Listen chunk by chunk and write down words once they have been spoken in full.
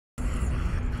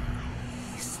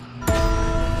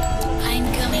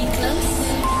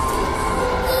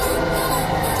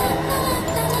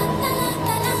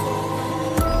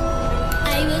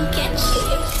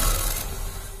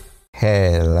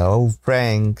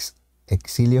friends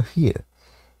Exilio here.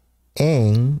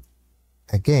 And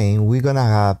again, we're gonna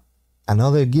have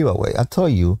another giveaway. I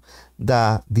told you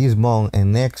that this month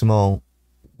and next month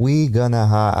we're gonna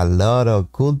have a lot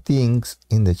of cool things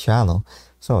in the channel,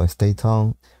 so stay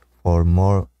tuned for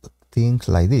more things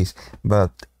like this.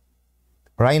 But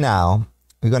right now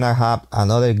we're gonna have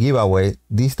another giveaway.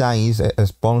 This time is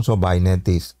sponsored by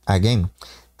NetEase. Again,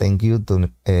 thank you to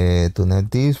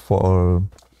NetEase for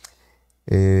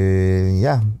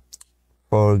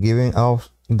for giving us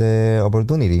the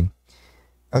opportunity.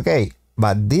 Okay,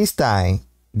 but this time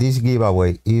this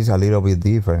giveaway is a little bit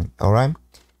different. All right,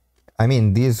 I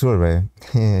mean, this survey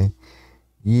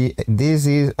this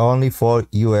is only for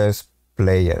US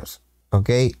players.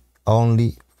 Okay,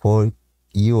 only for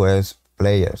US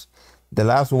players. The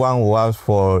last one was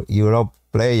for Europe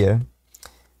player,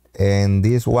 and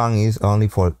this one is only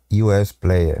for US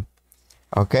player.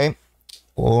 Okay,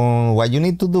 what you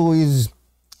need to do is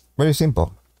very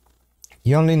simple.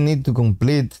 You only need to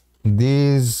complete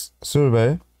this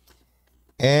survey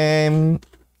and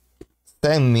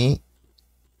send me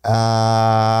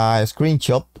a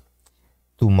screenshot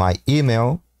to my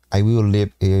email. I will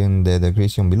leave in the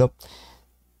description below,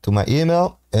 to my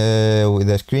email with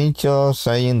a screenshot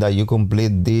saying that you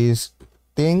complete this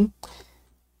thing.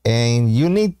 And you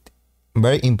need,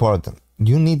 very important,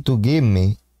 you need to give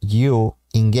me your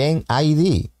in-game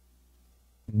ID.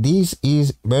 This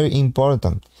is very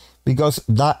important because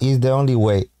that is the only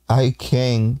way I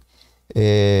can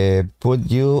put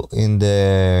you in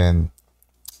the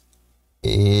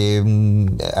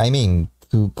I mean,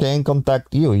 to can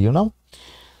contact you, you know.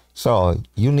 So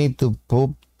you need to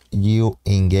put you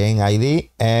in-game ID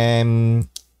and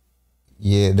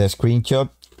the screenshot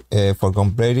for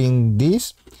completing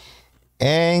this,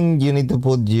 and you need to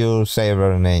put your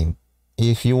server name.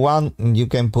 If you want, you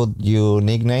can put your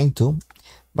nickname too,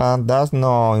 but that's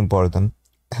not important.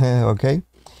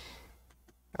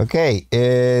 Okay,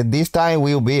 this time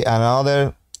will be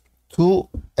another 2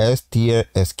 S-tier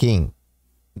skin,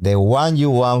 the one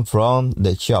you want from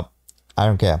the shop. I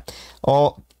don't care.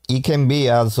 Or it can be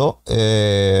also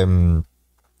it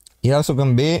also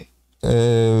can be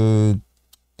a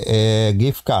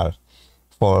gift card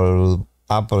for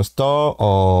Apple Store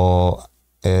or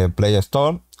Play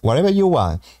Store, whatever you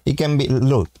want. It can be,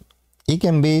 look, it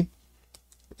can be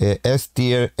a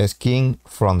S-tier skin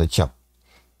from the shop.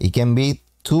 It can be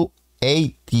 2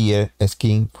 A-tier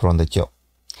skin from the shop.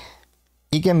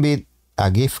 It can be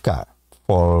a gift card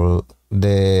for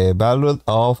the value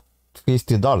of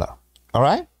 $50. All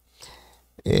right,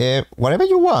 whatever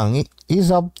you want, it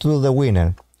is up to the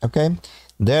winner. Okay,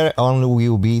 there only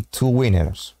will be 2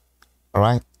 winners. All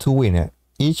right, 2 winners.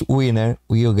 Each winner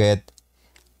will get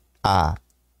a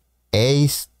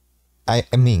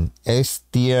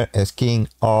S-tier skin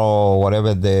or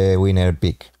whatever the winner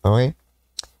pick. Okay,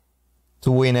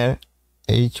 2 winners.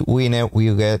 Each winner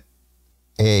will get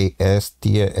a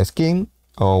S-tier skin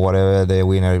or whatever the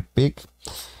winner pick,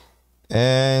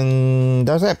 and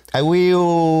that's it. I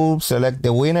will select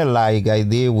the winner like I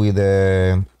did with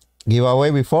the giveaway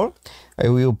before. I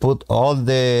will put all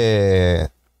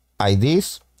the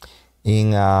IDs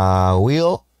in a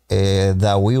wheel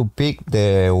that will pick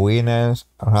the winners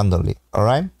randomly. All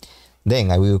right,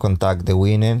 then I will contact the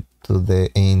winner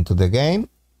into the game.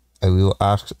 I will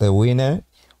ask the winner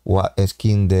what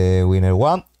skin the winner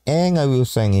want, and I will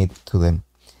send it to them.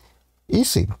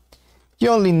 Easy. You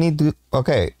only need to,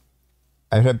 okay,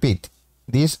 I repeat,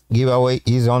 this giveaway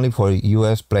is only for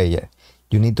US player.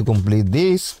 You need to complete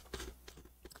this.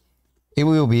 It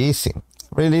will be easy,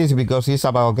 really easy, because it's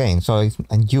about games. So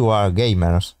and you are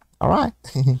gamers. All right.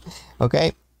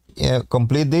 Okay, yeah,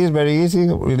 complete this very easy,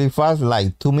 really fast,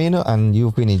 like 2 minutes, and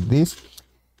you finish this.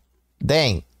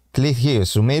 Then click here,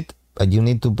 submit, but you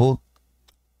need to put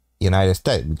United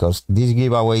States because this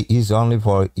giveaway is only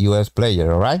for US players.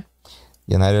 All right,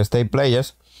 United States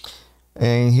players,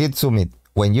 and hit submit.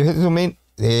 When you hit submit,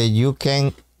 you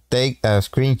can take a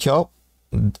screenshot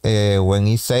when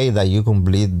it says that you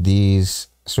complete this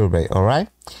survey. All right,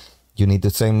 you need to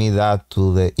send me that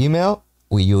to the email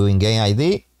with your in-game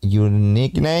ID, your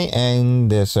nickname, and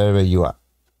the server you are.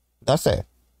 That's it.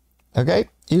 Okay,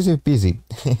 easy peasy.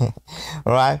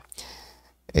 All right,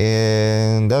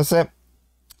 and that's it.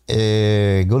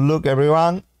 Good luck,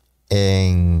 everyone,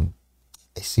 and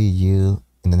I see you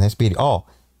in the next video. Oh,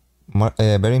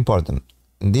 very important,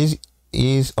 this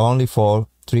is only for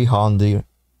 300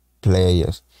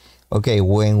 players. Okay,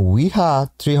 when we have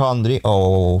 300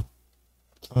 or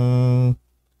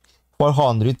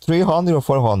 400, 300 or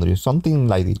 400, something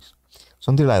like this,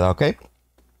 something like that. Okay,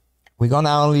 we're gonna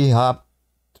only have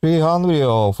 300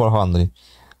 or 400.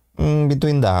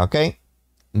 between that, okay?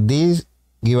 This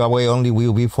giveaway only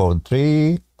will be for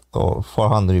 3 or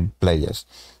 400 players.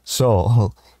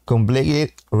 So complete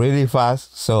it really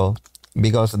fast. So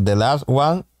because the last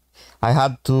one I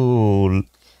had to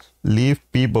leave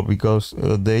people because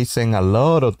they sent a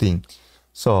lot of things.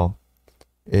 So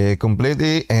complete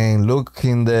it and look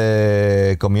in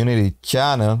the community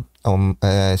channel.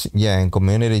 In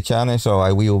community channel. So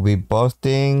I will be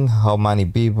posting how many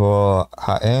people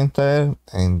have entered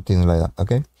and things like that.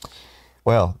 Okay.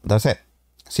 Well, that's it.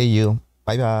 See you.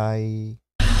 Bye bye.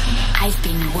 I've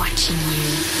been watching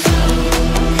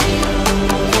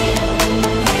you.